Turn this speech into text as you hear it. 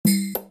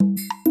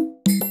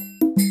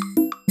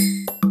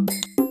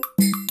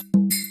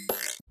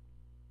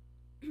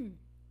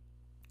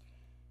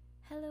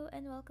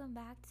welcome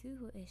back to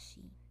Who Is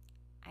She?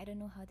 I don't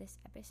know how this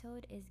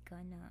episode is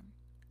gonna,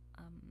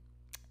 um,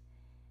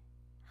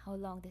 how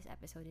long this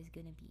episode is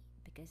gonna be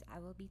because I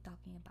will be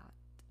talking about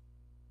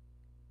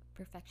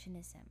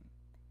perfectionism,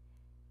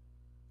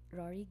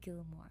 Rory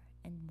Gilmore,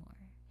 and more.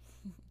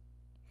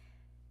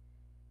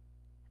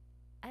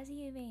 As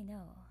you may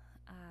know,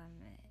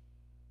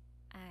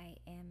 I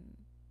am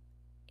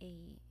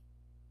a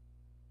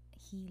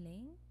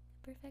healing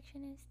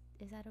perfectionist.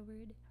 Is that a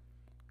word?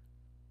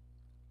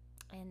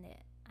 And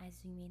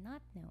as you may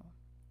not know,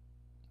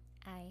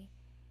 I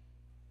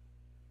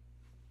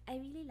I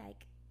really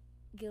like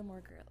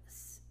Gilmore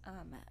Girls.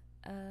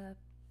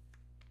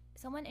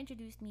 Someone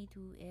introduced me to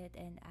it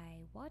and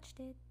I watched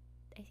it.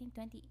 I think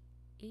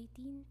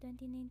 2018,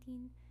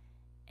 2019,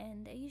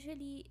 and I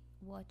usually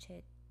watch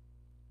it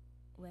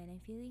when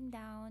I'm feeling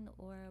down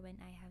or when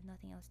I have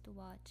nothing else to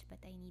watch but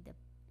I need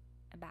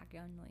a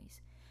background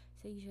noise.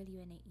 So usually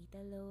when I eat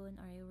alone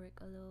or I work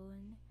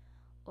alone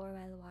or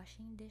while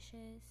washing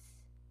dishes.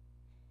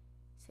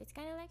 So it's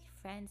kind of like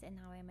Friends and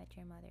How I Met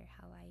Your Mother,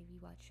 how I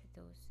rewatch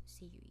those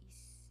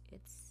series.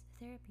 It's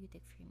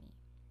therapeutic for me.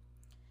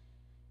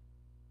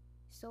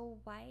 So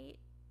why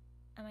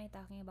am I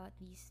talking about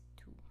these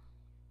two?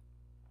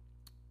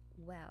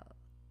 Well,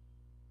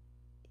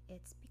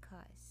 it's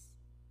because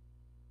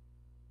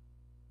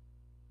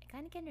I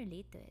kind of can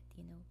relate to it.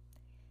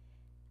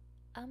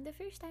 The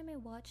first time I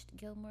watched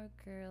Gilmore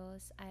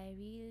Girls, I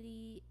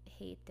really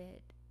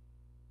hated.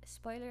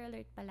 Spoiler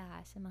alert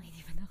pala sa mga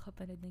hindi pa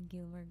nakapanood ng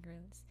Gilmore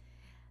Girls.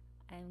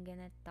 I'm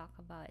gonna talk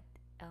about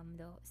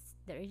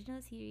the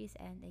original series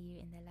and A Year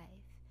in the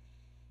Life.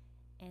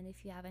 And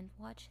if you haven't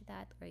watched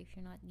that or if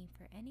you're not game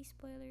for any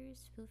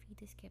spoilers, feel free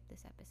to skip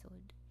this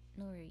episode.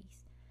 No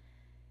worries.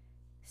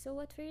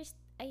 So at first,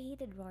 I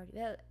hated Rory.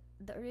 Well,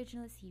 the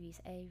original series,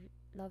 I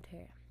loved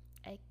her.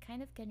 I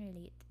kind of can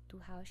relate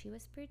to how she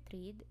was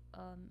portrayed.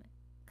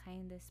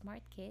 Kind of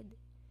smart kid,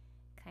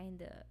 kind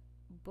of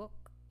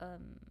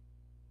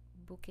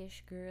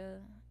bookish girl,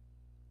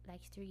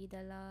 likes to read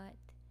a lot,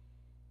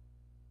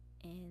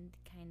 and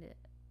kind of,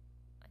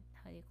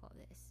 how do you call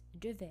this?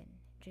 Driven.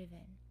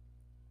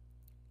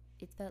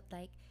 It felt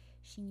like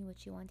she knew what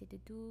she wanted to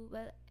do.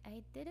 Well,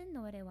 I didn't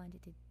know what I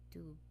wanted to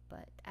do,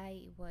 but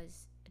I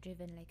was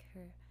driven like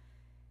her,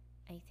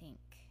 I think,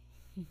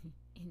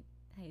 in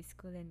high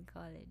school and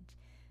college.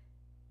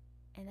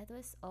 And that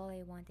was all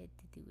I wanted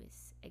to do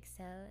is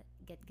excel,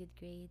 get good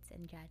grades,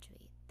 and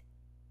graduate.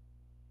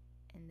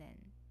 And then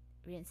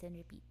rinse and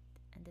repeat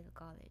until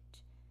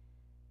college.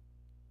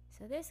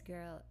 So this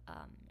girl,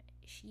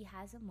 she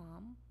has a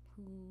mom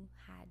who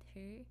had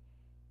her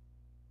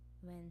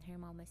when her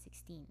mom was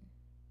 16.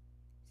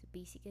 So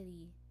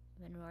basically,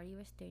 when Rory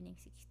was turning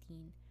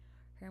 16,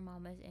 her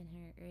mom was in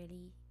her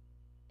early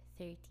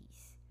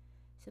 30s.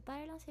 So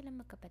para lang sila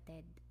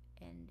magkapatid.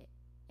 And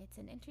it's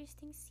an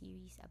interesting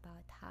series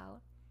about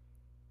how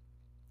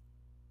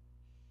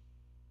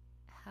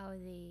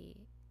they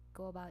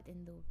go about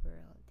in the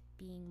world,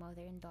 being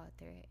mother and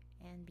daughter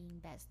and being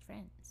best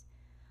friends.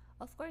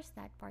 Of course,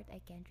 that part I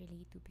can't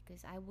relate to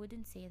because I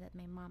wouldn't say that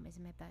my mom is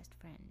my best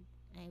friend.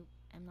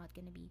 I'm not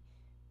gonna be.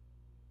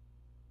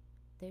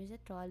 There's a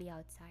trolley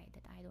outside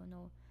that I don't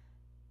know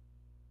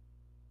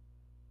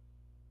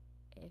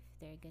if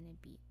they're gonna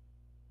be.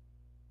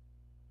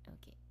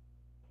 Okay.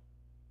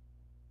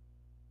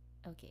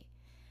 Okay.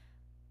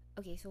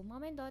 Okay, so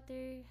mom and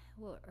daughter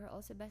are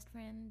also best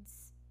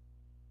friends,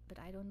 but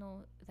I don't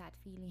know that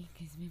feeling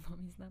because my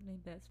mom is not my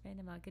best friend.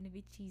 I'm not gonna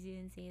be cheesy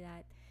and say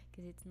that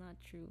because it's not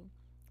true.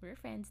 We're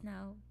friends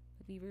now,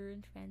 but we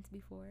weren't friends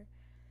before.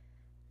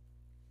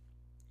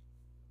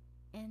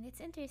 And it's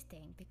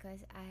interesting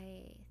because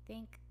I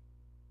think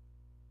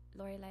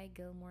Lorelai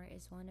Gilmore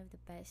is one of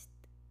the best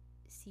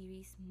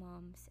series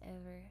moms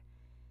ever.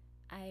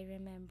 I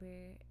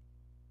remember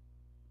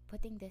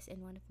putting this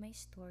in one of my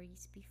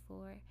stories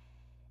before,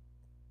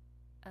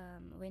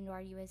 when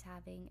Rory was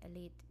having a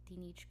late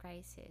teenage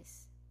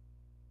crisis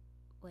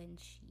when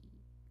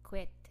she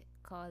quit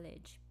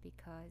college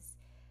because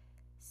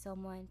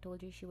someone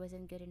told her she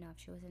wasn't good enough,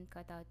 she wasn't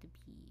cut out to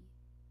be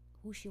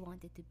who she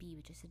wanted to be,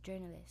 which is a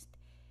journalist.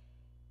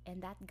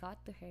 And that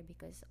got to her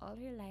because all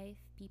her life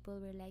people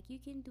were like, you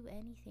can do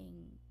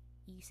anything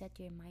you set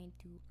your mind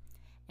to.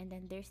 And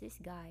then there's this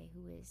guy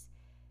who is,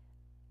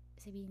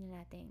 sabihin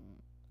na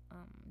natin,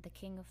 the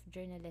king of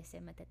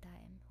journalism at the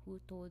time, who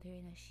told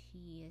her that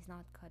she is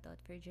not cut out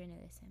for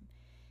journalism.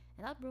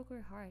 And that broke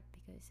her heart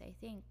because I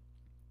think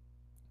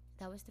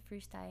that was the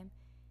first time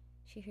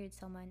she heard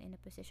someone in a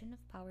position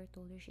of power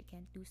told her she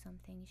can't do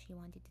something she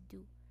wanted to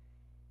do.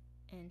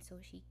 And so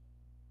she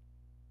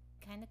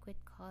kind of quit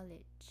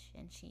college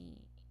and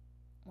she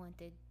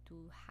wanted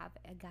to have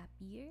a gap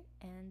year.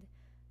 And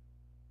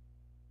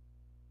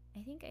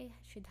I think I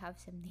should have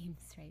some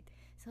names, right?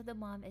 So the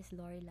mom is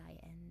Lorelai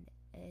and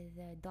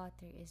the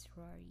daughter is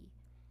Rory.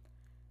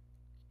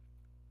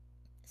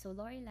 So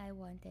Lorelai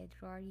wanted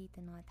Rory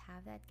to not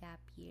have that gap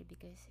year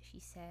because she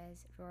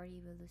says Rory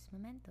will lose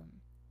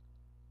momentum.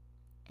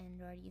 And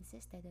Rory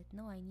insisted that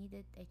no, I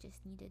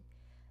just needed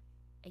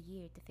a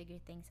year to figure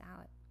things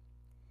out.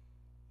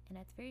 And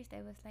at first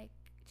I was like,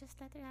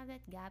 just let her have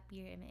that gap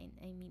year. I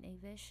mean, I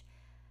wish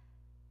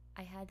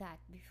I had that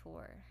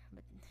before,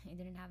 but I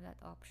didn't have that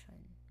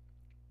option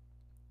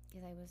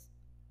because I was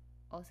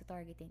also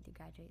targeting to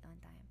graduate on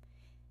time,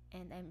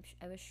 and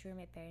I was sure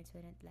my parents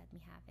wouldn't let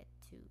me have it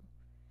too.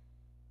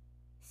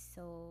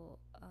 So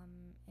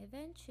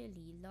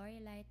eventually,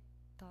 Lorelai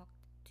talked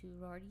to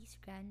Rory's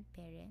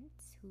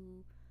grandparents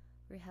who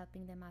were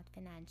helping them out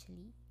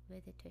financially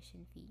with the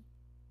tuition fee,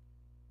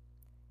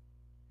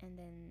 and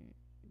then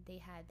they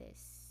had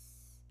this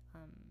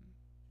um,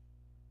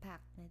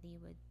 pact that they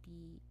would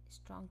be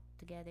strong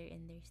together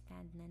in their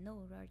stand. Na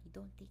no, Rory,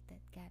 don't take that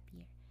gap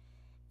year.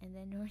 And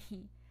then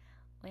Rory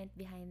went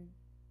behind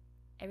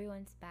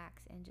everyone's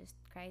backs and just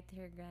cried to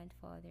her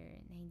grandfather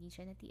na hindi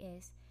siya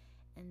natiis.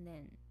 And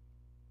then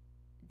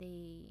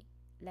they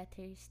let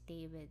her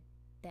stay with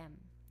them,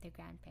 their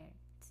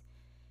grandparents.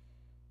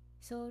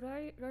 So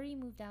Rory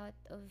moved out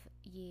of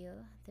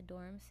Yale, the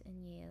dorms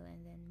in Yale,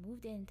 and then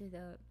moved into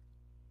the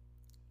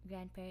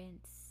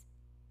grandparents,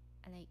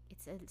 like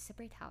it's a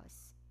separate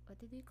house. What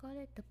did we call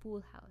it? The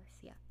pool house.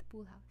 Yeah, the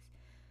pool house.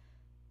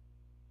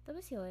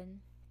 Tapos yun,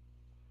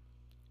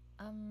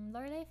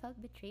 Lorelai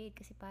felt betrayed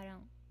kasi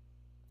parang,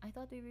 I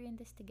thought we were in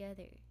this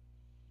together.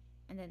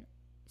 And then,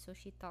 so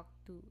she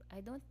talked to,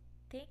 I don't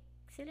think,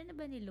 sila na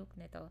ba ni Luke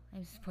nito?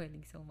 I'm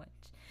spoiling so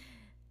much.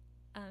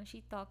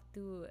 She talked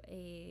to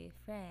a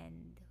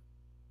friend,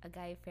 a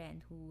guy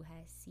friend who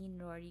has seen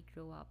Rory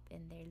grow up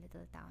in their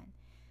little town.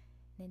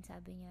 Then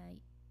sabi niya,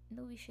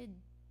 no, we should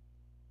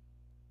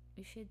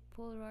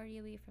pull Rory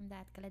away from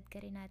that. Kalad ka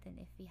rin natin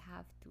if we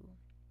have to.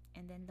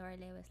 And then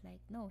Lorelai was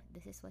like, no,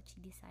 this is what she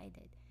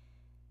decided.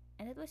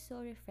 And it was so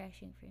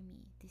refreshing for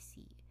me to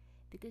see.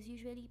 Because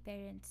usually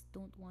parents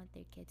don't want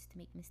their kids to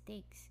make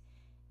mistakes.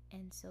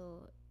 And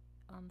so,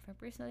 from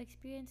personal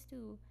experience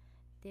too,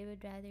 they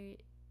would rather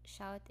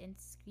shout and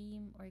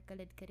scream or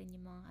kalad ka rin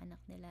yung mga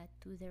anak nila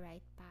to the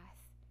right path.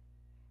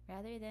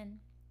 Rather than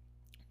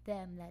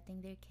them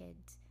letting their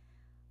kids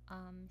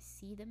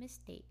see the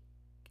mistake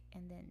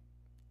and then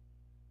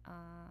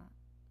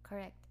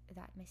correct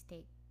that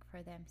mistake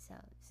for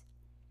themselves.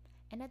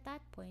 And at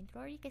that point,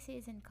 Rory kasi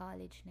is in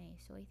college na eh.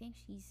 So I think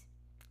she's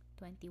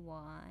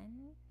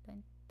 21,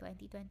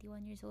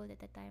 21 years old at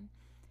the time.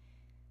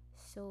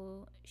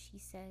 So she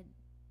said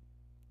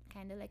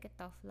kind of like a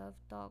tough love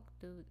talk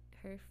to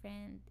her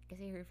friend.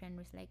 Kasi her friend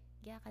was like,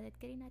 yeah, kalat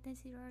ka rin natin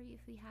si Rory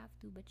if we have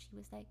to. But she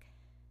was like,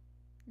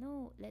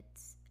 no,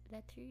 let's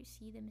let her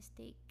see the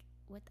mistake.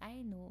 What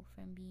I know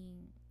from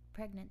being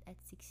pregnant at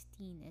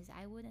 16 is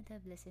I wouldn't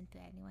have listened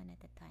to anyone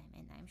at the time,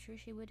 and I'm sure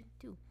she wouldn't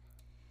too.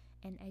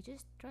 And I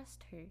just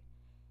trust her,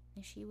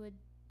 and she would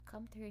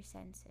come to her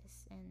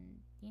senses and,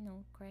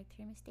 correct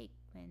her mistake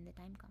when the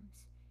time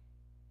comes.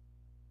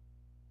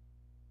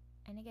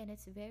 And again,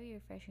 it's very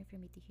refreshing for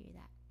me to hear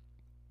that.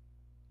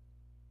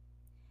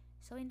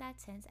 So in that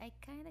sense, I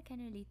kind of can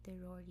relate to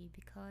Rory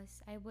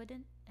because I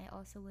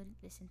also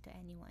wouldn't listen to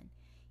anyone,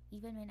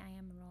 even when I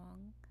am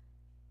wrong,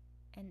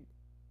 and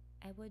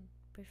I would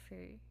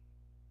prefer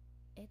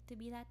it to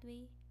be that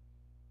way.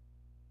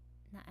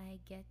 Na I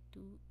get to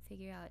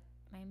figure out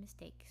my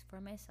mistakes for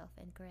myself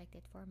and correct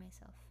it for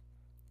myself.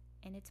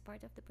 And it's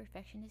part of the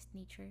perfectionist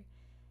nature.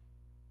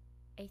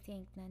 I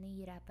think na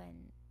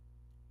nahihirapan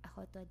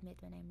ako to admit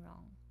when I'm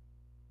wrong.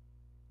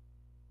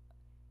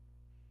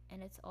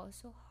 And it's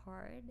also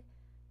hard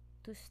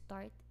to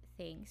start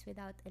things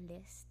without a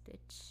list,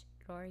 which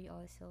Rory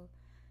also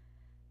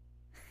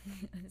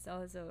is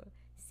also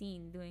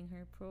seen doing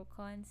her pro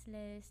cons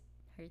list,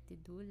 her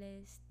to-do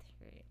list,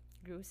 her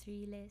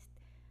grocery list.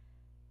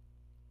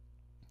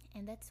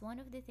 And that's one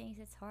of the things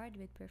that's hard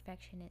with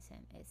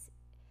perfectionism is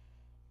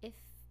if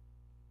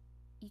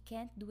you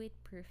can't do it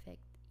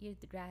perfect, you'd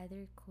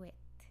rather quit.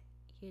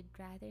 You'd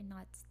rather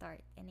not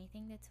start. And I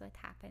think that's what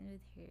happened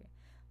with her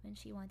when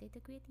she wanted to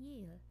quit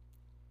Yale.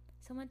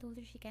 Someone told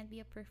her she can't be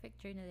a perfect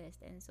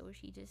journalist, and so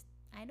she just,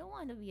 I don't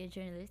want to be a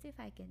journalist if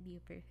I can be a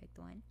perfect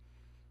one.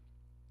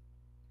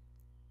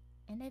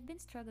 And I've been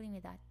struggling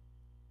with that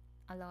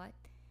a lot.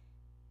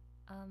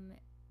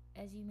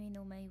 As you may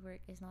know, my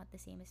work is not the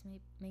same as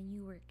my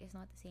new work is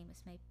not the same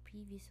as my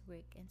previous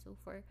work. And so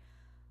for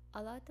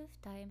a lot of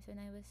times when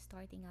I was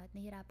starting out,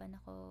 nahirapan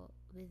ako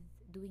with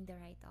doing the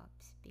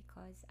write-ups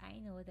because I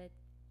know that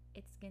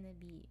it's gonna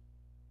be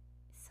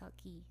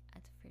sucky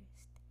at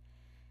first.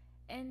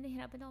 And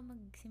nahirapan ako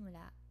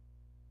magsimula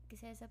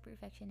kasi as a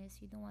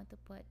perfectionist, you don't want to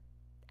put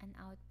an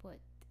output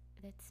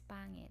that's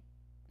pangit.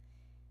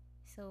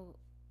 So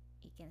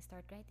you can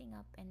start writing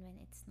up, and when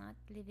it's not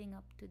living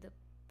up to the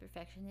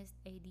perfectionist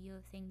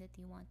ideal thing that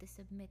you want to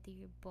submit to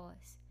your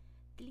boss,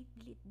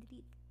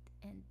 delete,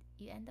 and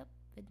you end up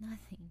with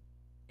nothing.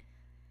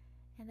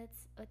 And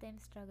that's what I'm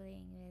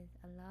struggling with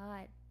a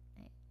lot.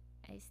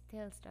 I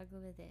still struggle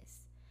with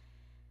this.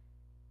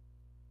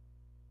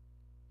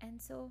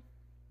 And so,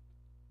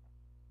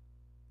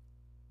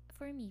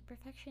 for me,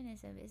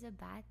 perfectionism is a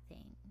bad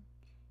thing.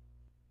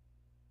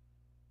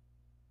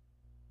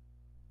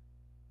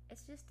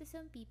 It's just to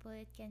some people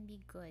it can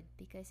be good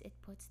because it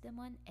puts them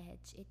on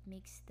edge. It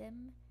makes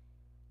them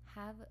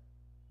have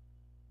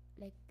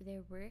like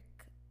their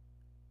work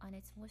on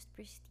its most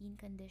pristine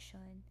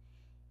condition.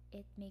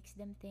 It makes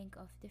them think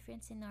of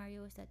different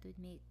scenarios that would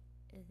make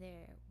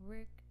their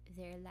work,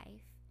 their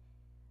life,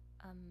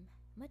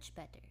 much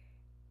better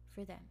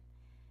for them.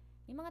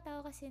 May mga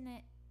tao kasi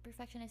na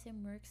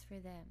perfectionism works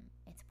for them.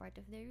 It's part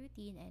of their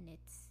routine and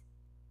it's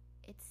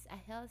a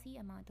healthy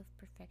amount of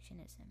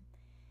perfectionism.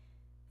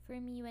 For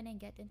me, when I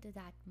get into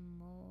that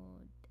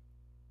mode,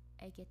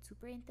 I get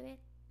super into it,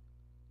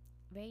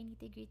 very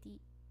nitty gritty,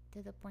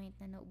 to the point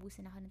na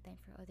naubusan ako ng time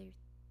for other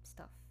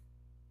stuff.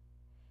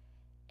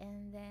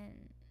 And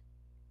then,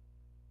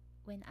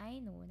 when I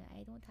know that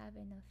I don't have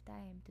enough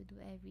time to do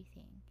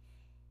everything,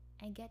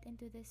 I get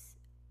into this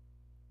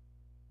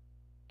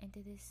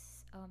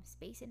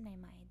space in my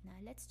mind na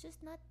let's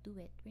just not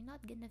do it. We're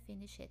not gonna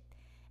finish it.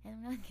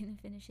 And we're not gonna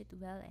finish it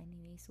well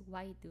anyway, so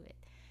why do it?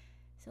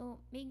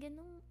 So, may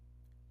ganung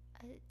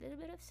a little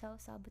bit of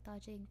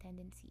self-sabotaging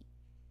tendency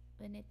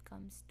when it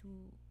comes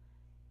to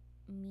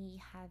me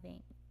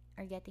having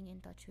or getting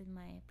in touch with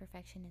my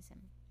perfectionism.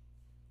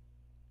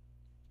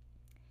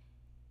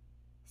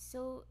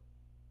 So,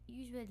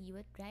 usually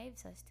what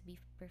drives us to be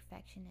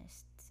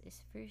perfectionists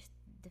is first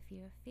the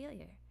fear of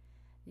failure.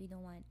 We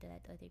don't want to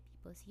let other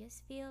people see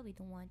us fail. We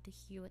don't want to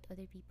hear what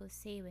other people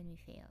say when we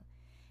fail.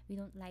 We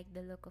don't like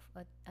the look of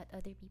at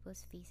other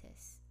people's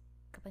faces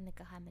kapag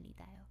nagkakamali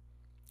tayo.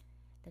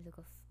 The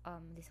look of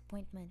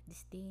disappointment,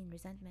 disdain,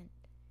 resentment.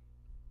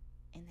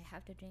 And I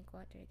have to drink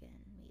water again.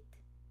 Wait.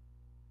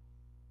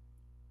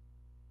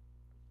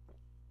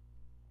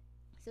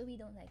 So we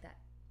don't like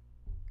that.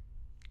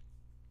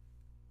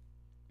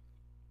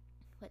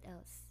 What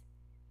else?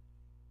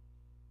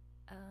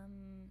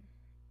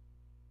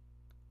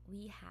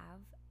 We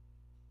have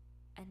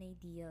an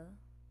ideal.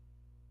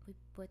 We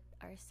put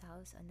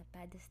ourselves on a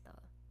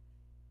pedestal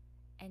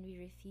and we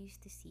refuse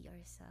to see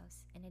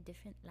ourselves in a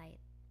different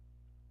light.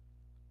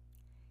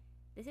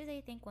 This is,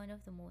 I think, one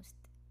of the most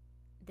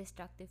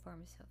destructive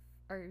forms of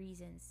or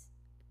reasons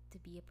to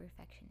be a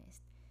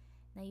perfectionist.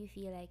 Now you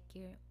feel like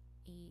you're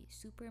a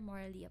super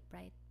morally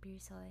upright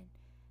person.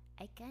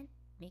 I can't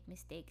make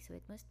mistakes, so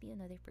it must be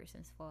another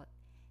person's fault.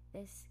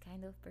 This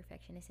kind of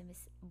perfectionism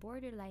is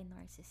borderline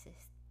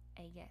narcissist,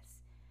 I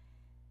guess.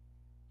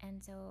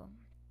 And so,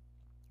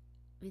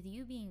 with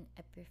you being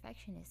a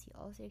perfectionist, you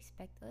also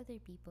expect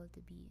other people to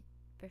be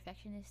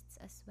perfectionists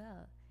as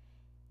well.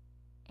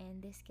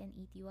 And this can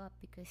eat you up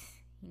because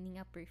hindi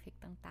nga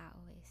perfect ang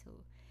tao eh.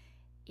 So,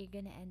 you're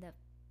gonna end up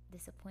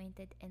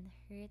disappointed and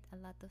hurt a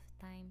lot of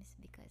times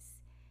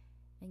because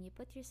when you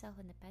put yourself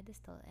on a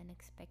pedestal and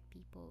expect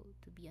people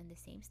to be on the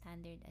same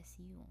standard as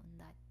you on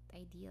that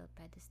ideal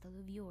pedestal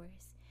of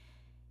yours,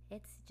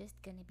 it's just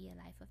gonna be a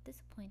life of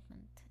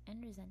disappointment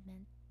and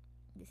resentment,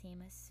 the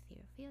same as fear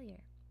of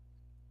failure.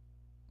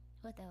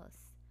 What else?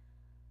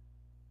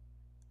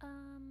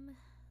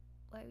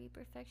 Why are we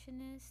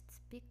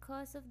perfectionists?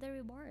 Because of the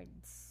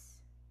rewards.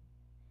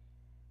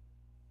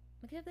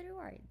 Because of the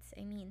rewards.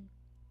 I mean,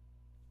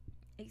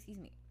 excuse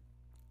me.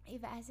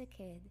 If as a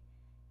kid,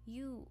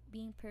 you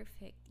being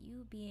perfect,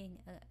 you being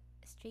a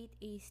straight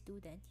A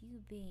student, you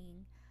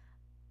being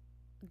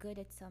good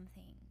at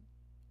something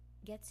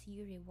gets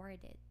you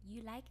rewarded.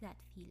 You like that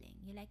feeling.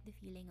 You like the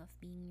feeling of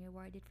being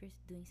rewarded for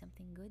doing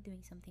something good,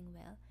 doing something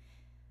well,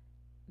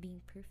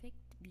 being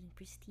perfect, being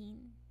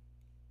pristine,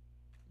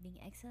 being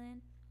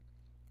excellent,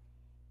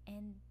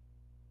 and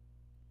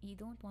you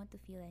don't want to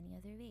feel any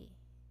other way.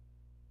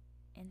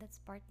 And that's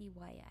partly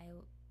why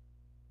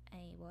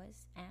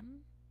am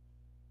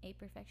a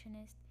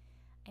perfectionist.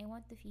 I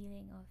want the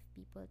feeling of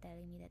people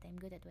telling me that I'm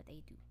good at what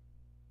I do.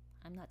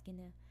 I'm not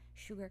gonna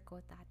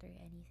sugarcoat that or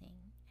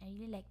anything. I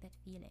really like that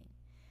feeling.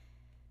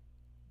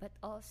 But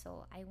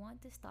also, I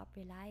want to stop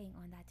relying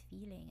on that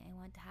feeling. I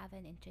want to have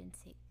an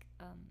intrinsic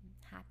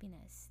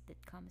happiness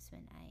that comes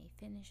when I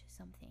finish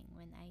something,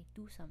 when I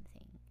do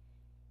something,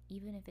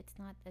 even if it's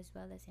not as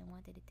well as I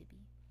wanted it to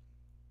be,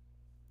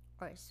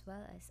 or as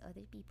well as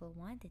other people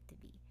want it to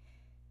be.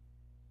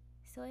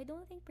 So I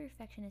don't think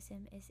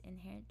perfectionism is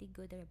inherently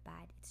good or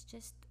bad. It's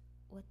just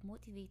what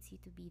motivates you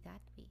to be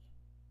that way.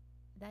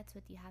 That's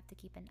what you have to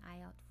keep an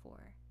eye out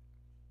for.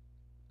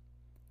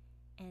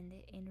 And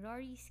in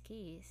Rory's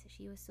case,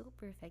 she was so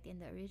perfect in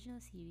the original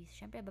series.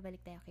 Syempre,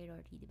 babalik tayo kay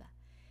Rory, di ba?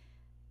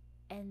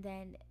 And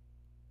then,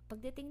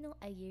 pagdating nung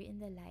A Year in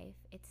the Life,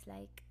 it's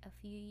like a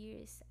few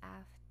years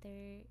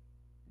after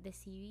the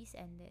series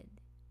ended,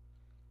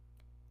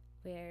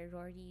 where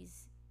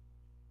Rory's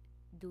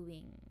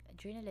doing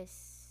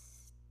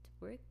journalist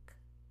work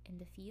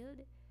in the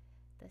field.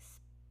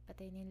 Tas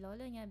patay na yung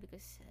lolo niya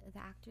because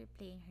the actor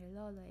playing her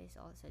lolo is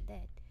also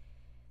dead.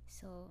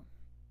 So,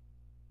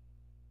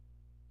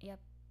 yep,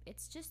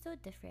 it's just so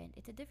different.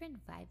 It's a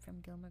different vibe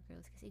from Gilmore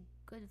Girls kasi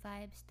good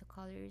vibes, the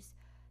colors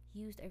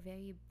used are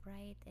very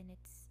bright and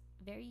it's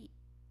very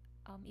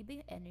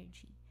iba yung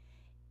energy.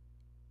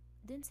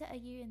 Dun sa A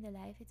Year in the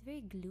Life, it's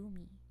very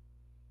gloomy.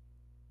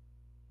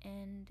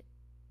 And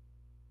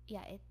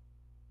yeah,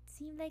 it's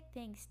seemed like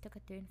things took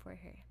a turn for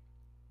her.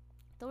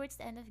 Towards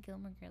the end of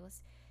Gilmore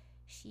Girls,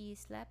 she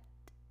slept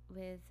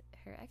with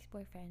her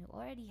ex-boyfriend who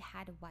already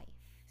had a wife.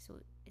 So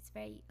it's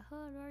very,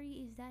 oh,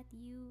 Rory, is that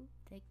you?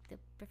 Like the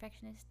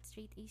perfectionist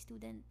straight A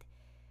student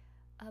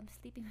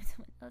sleeping with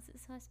someone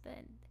else's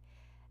husband.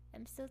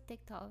 I'm still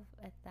ticked off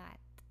at that.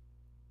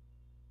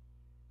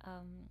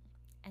 Um,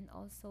 and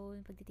also,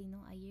 pagdating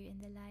a year in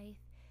the life,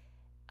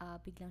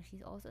 biglang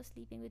she's also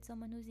sleeping with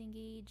someone who's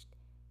engaged.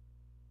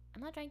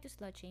 I'm not trying to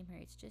slut shame her.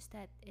 It's just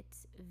that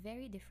it's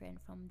very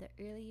different from the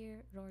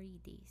earlier Rory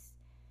days.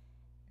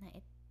 Na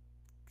it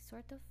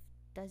sort of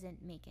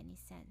doesn't make any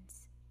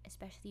sense,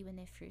 especially when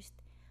I first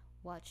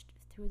watched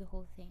through the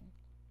whole thing.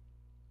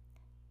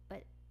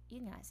 But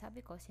yun nga,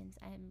 sabi ko, since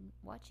I'm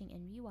watching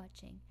and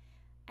rewatching,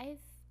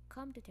 I've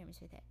come to terms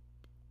with it.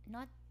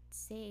 Not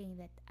saying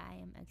that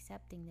I am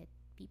accepting that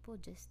people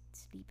just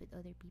sleep with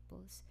other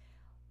people's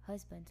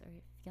husbands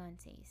or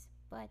fiancés,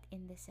 but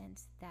in the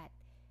sense that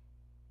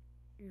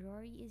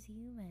Rory is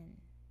human.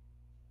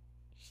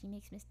 She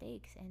makes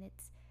mistakes, and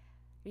it's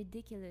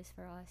ridiculous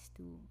for us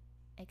to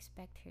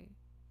expect her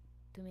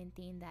to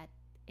maintain that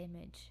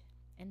image.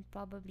 And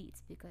probably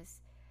it's because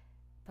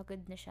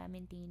pagod na siya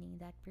maintaining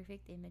that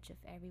perfect image of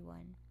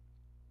everyone,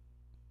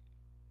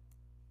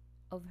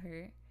 of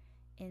her,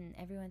 in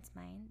everyone's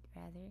mind,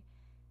 rather.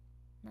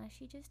 Now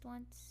she just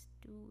wants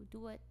to do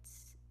what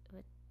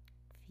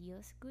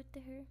feels good to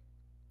her.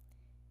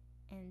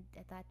 And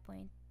at that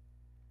point,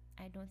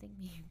 I don't think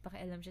may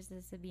pakialam siya sa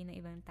sabihin ng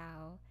ibang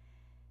tao.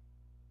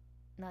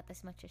 Not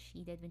as much as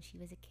she did when she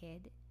was a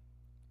kid.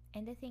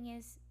 And the thing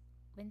is,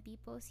 when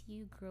people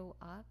see you grow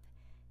up,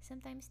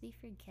 sometimes they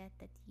forget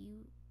that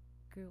you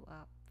grew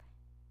up.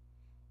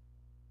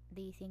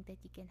 They think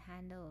that you can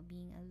handle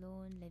being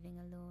alone, living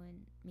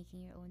alone,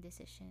 making your own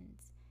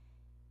decisions.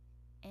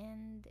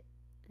 And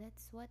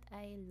that's what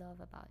I love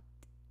about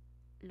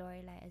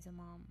Lorelai as a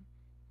mom.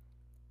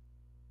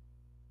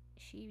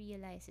 She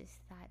realizes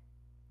that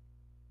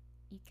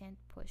you can't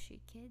push your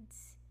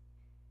kids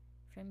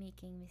from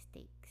making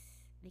mistakes.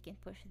 They can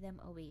push them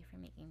away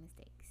from making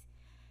mistakes.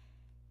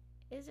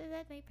 It's just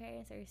that my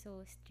parents are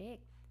so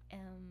strict.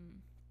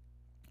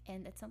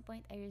 And at some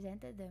point I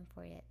resented them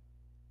for it.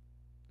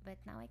 But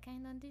now I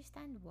kind of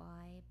understand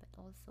why, but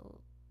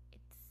also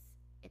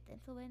it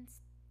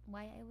influenced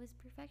why I was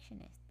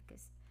perfectionist,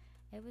 because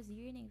I was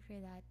yearning for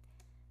that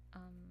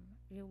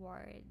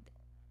reward,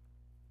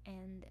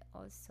 and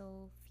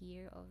also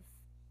fear of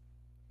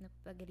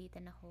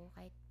napagalitan ako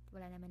kahit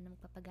wala naman na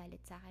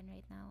magpapagalit sa akin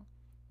right now.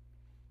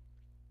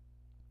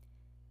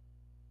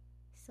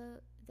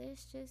 So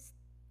there's just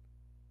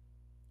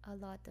a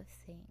lot of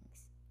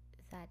things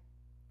that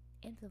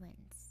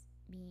influence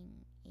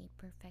being a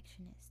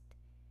perfectionist.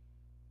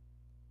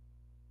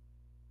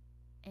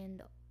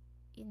 And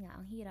yun nga,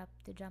 ang hirap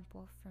to jump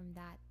off from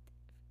that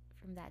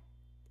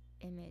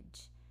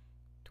image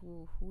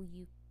to who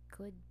you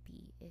could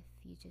be if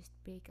you just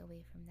break away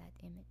from that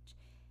image.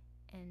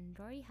 And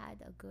Rory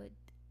had a good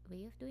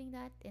way of doing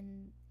that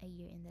in A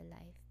Year in the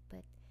Life,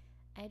 but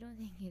I don't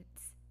think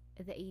it's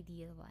the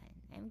ideal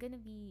one. I'm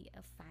gonna be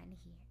a fan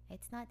here.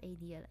 It's not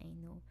ideal, I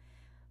know.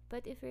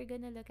 But if we're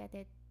gonna look at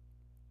it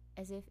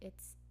as if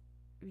it's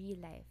real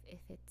life,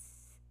 if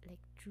it's like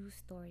true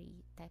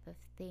story type of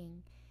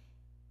thing,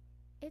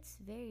 it's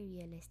very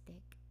realistic.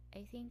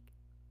 I think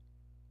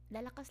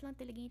lalakas lang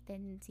talaga yung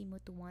tendency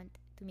mo to want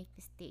to make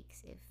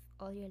mistakes if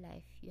all your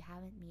life you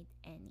haven't made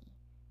any.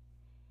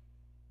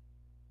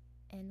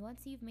 And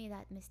once you've made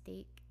that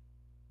mistake,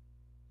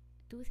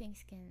 two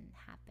things can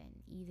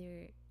happen.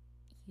 Either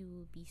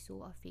you'll be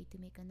so afraid to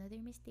make another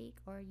mistake,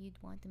 or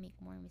you'd want to make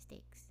more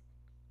mistakes.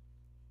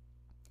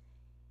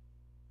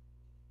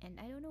 And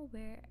I don't know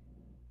where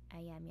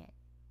I am yet.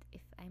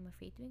 If I'm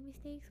afraid to make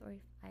mistakes, or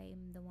if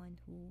I'm the one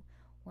who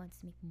wants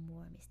to make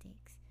more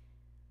mistakes.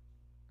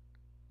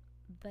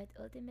 But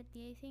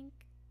ultimately, I think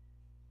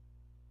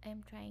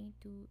I'm trying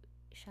to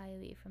shy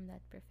away from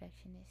that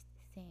perfectionist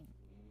thing.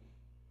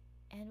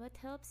 And what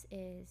helps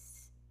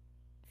is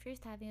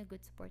first having a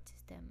good support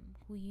system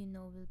who you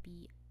know will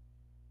be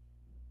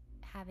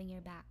having your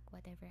back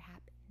whatever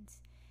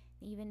happens.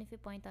 Even if you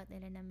point out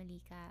nila na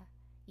mali ka,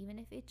 even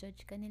if you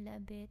judge ka nila a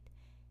bit,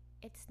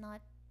 it's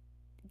not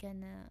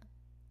gonna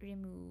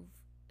remove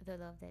the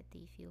love that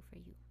they feel for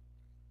you.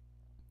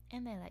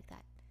 And I like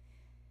that.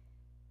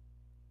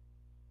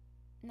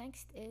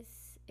 Next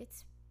is,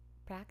 it's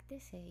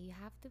practice. You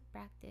have to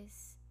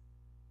practice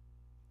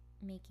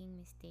making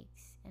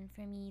mistakes. And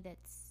for me,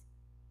 that's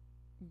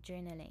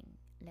journaling,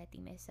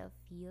 letting myself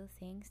feel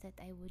things that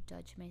I would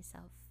judge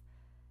myself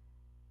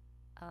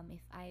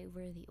if I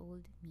were the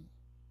old me.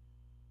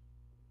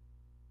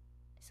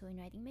 So in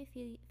writing my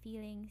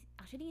feelings,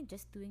 actually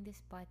just doing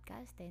this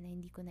podcast and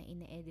hindi ko na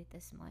ina-edit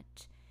as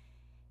much,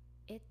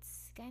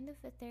 it's kind of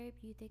a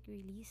therapeutic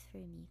release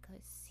for me,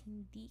 because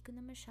hindi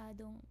ako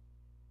masyadong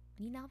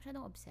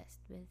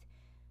obsessed with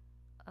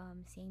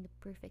saying the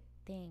perfect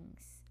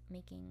things,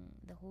 making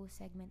the whole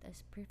segment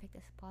as perfect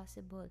as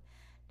possible.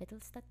 Little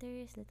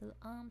stutters, little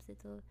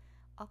little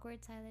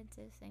awkward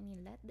silences, I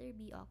mean, let there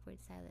be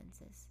awkward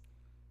silences.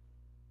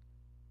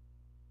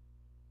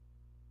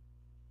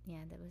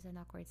 Yeah, that was an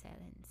awkward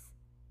silence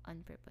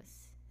on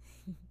purpose.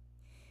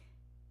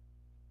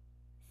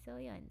 So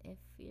yun, if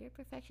you're a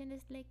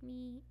perfectionist like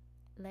me,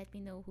 let me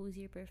know who's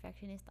your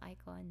perfectionist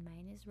icon.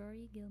 Mine is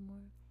Rory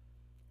Gilmore.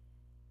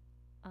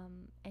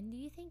 And do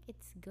you think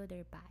it's good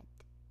or bad?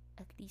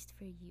 At least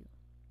for you.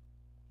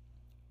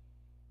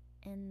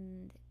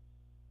 And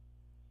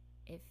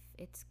if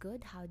it's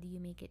good, how do you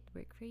make it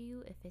work for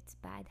you? If it's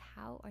bad,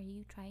 how are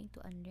you trying to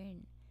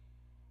unlearn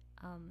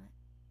um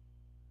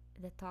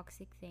the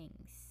toxic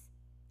things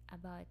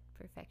about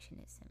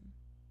perfectionism?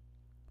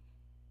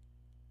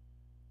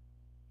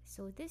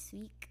 So this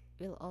week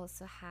we'll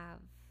also have,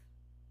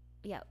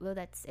 yeah, well,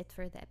 that's it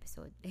for the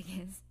episode, I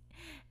guess.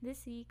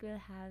 This week we'll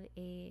have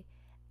a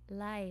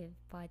live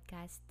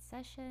podcast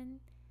session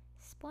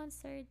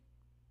sponsored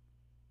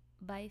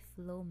by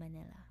Flow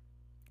Manila.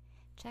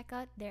 Check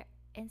out their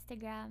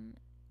Instagram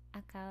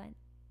account.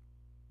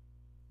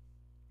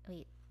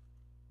 Wait,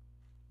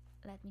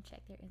 let me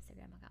check their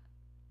Instagram account.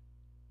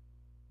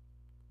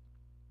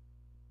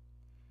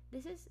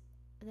 This is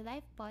the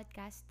live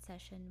podcast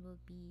session will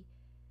be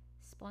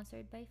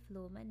sponsored by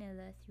Flow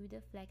Manila through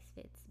the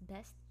FlexFit's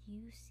Best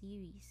You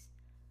series.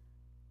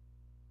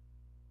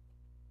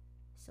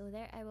 So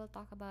there I will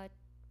talk about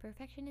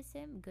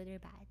perfectionism, good or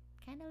bad.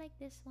 Kind of like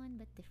this one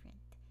but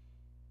different.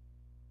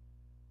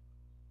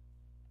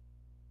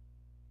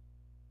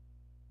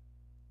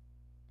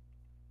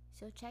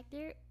 So check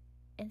their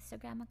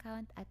Instagram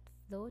account at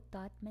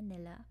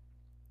flow.manila.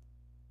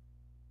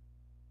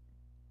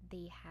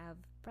 They have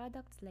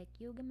products like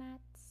yoga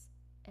mats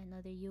and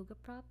other yoga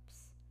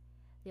props.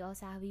 They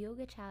also have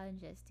yoga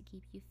challenges to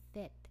keep you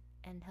fit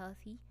and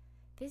healthy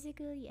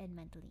physically and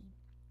mentally.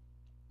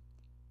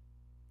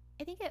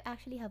 I think I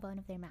actually have one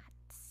of their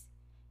mats.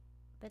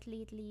 But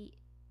lately,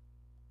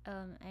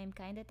 I'm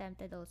kind of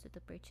tempted also to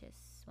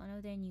purchase one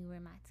of their newer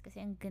mats kasi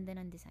ang ganda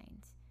ng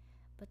designs.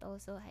 But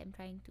also, I'm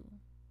trying to,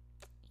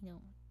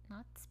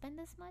 not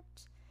spend as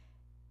much.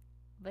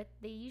 But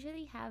they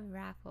usually have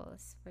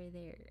raffles for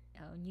their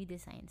new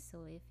designs.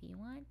 So if you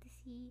want to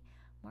see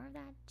more of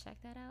that, check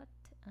that out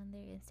on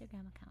their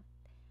Instagram account.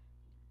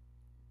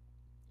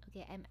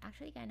 Okay, I'm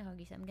actually kind of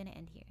hungry, so I'm gonna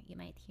end here. You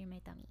might hear my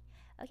tummy.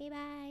 Okay,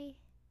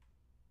 bye!